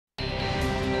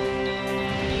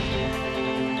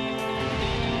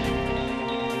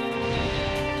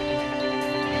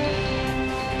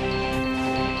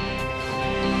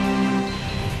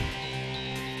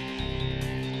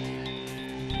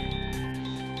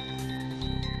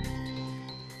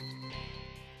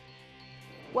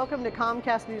Welcome to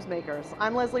Comcast Newsmakers.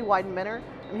 I'm Leslie Weidenbender.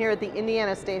 I'm here at the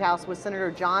Indiana State House with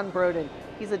Senator John Broden.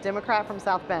 He's a Democrat from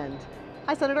South Bend.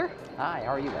 Hi, Senator. Hi,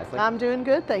 how are you, Leslie? I'm doing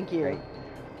good, thank you. Great.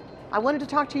 I wanted to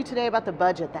talk to you today about the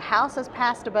budget. The House has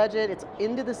passed a budget, it's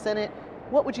into the Senate.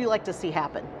 What would you like to see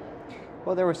happen?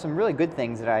 Well, there were some really good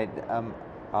things that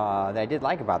I did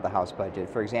like about the House budget.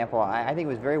 For example, I think it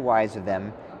was very wise of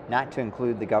them not to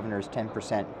include the governor's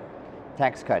 10%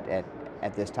 tax cut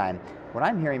at this time. What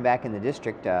I'm hearing back in the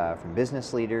district from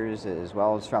business leaders as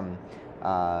well as from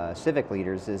civic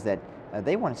leaders is that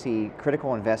they want to see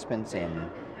critical investments in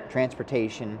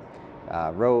transportation,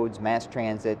 roads, mass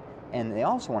transit, and they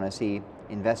also want to see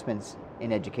investments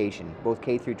in education, both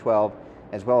K through 12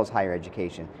 as well as higher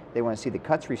education. They want to see the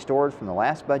cuts restored from the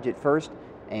last budget first,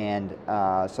 and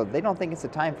so they don't think it's the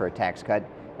time for a tax cut.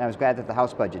 And I was glad that the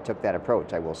House budget took that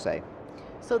approach, I will say.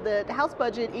 So the House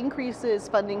budget increases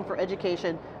funding for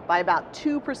education by about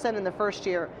 2% in the first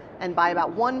year and by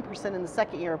about 1% in the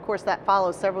second year. Of course, that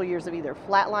follows several years of either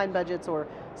flatline budgets or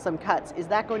some cuts. Is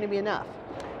that going to be enough?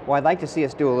 Well, I'd like to see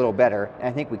us do a little better, and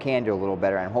I think we can do a little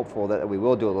better. I'm hopeful that we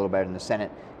will do a little better in the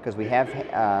Senate, because we have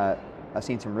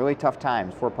seen some really tough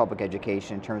times for public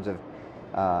education in terms of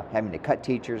having to cut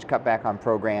teachers, cut back on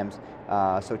programs.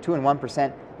 So 2 and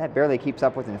 1%, that barely keeps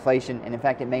up with inflation, and in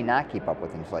fact, it may not keep up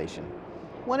with inflation.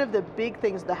 One of the big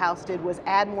things the House did was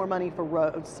add more money for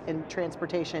roads and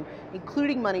transportation,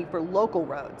 including money for local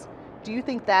roads. Do you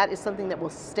think that is something that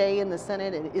will stay in the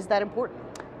Senate, and is that important?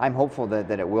 I'm hopeful that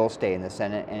it will stay in the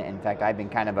Senate, and in fact, I've been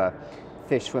kind of a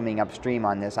fish swimming upstream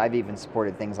on this. I've even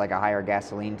supported things like a higher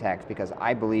gasoline tax, because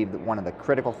I believe that one of the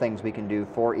critical things we can do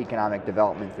for economic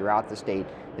development throughout the state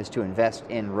is to invest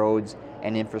in roads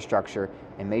and infrastructure.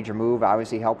 And major move,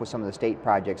 obviously help with some of the state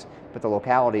projects, but the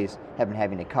localities have been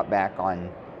having to cut back on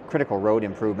critical road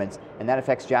improvements, and that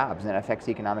affects jobs and that affects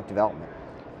economic development.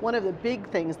 One of the big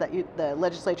things that the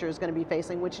legislature is going to be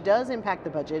facing, which does impact the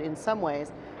budget in some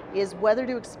ways, is whether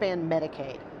to expand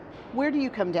Medicaid. Where do you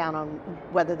come down on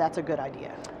whether that's a good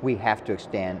idea? We have to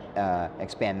expand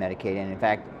Medicaid, and in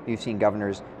fact, you've seen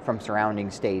governors from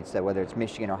surrounding states, that whether it's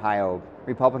Michigan, Ohio,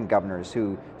 Republican governors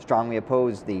who strongly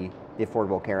oppose the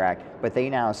Affordable Care Act, but they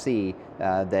now see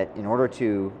that in order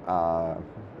to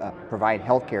provide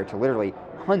health care to literally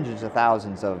hundreds of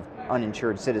thousands of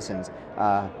uninsured citizens,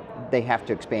 they have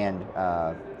to expand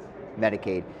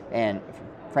Medicaid. And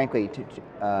frankly,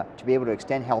 to be able to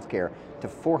extend health care to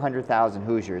 400,000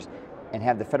 Hoosiers and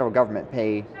have the federal government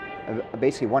pay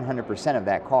basically 100% of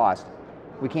that cost,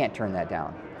 we can't turn that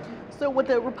down. So what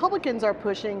the Republicans are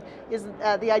pushing is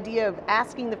the idea of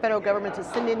asking the federal government to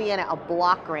send Indiana a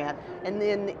block grant and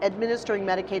then administering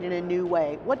Medicaid in a new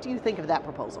way. What do you think of that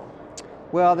proposal?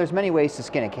 Well, there's many ways to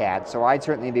skin a cat, so I'd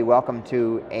certainly be welcome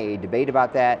to a debate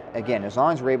about that. Again, as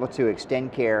long as we're able to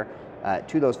extend care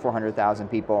to those 400,000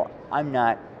 people, I'm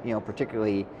not,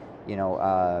 particularly,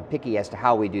 picky as to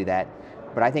how we do that.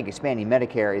 But I think expanding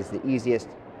Medicare is the easiest,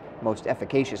 most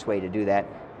efficacious way to do that.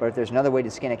 But if there's another way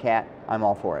to skin a cat, I'm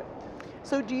all for it.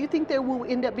 So do you think there will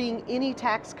end up being any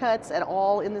tax cuts at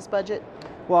all in this budget?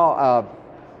 Well,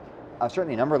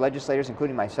 certainly a number of legislators,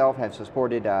 including myself, have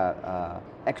supported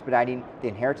expediting the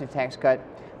inheritance tax cut.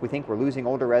 We think we're losing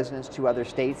older residents to other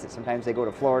states, that sometimes they go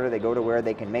to Florida, they go to where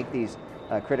they can make these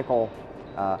critical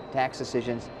tax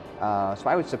decisions. So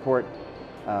I would support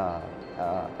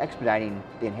expediting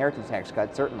the inheritance tax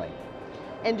cut, certainly.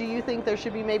 And do you think there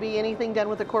should be maybe anything done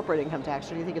with the corporate income tax,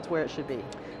 or do you think it's where it should be?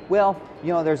 Well,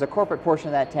 there's a corporate portion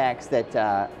of that tax that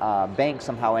banks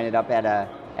somehow ended up at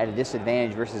a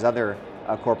disadvantage versus other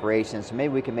corporations. So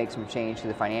maybe we can make some change to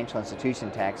the financial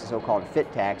institution tax, the so-called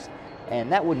FIT tax,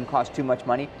 and that wouldn't cost too much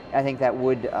money. I think that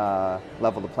would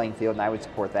level the playing field, and I would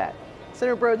support that.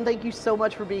 Senator Broden, thank you so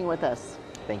much for being with us.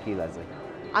 Thank you, Leslie.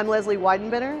 I'm Leslie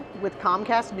Weidenbender with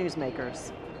Comcast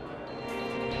Newsmakers.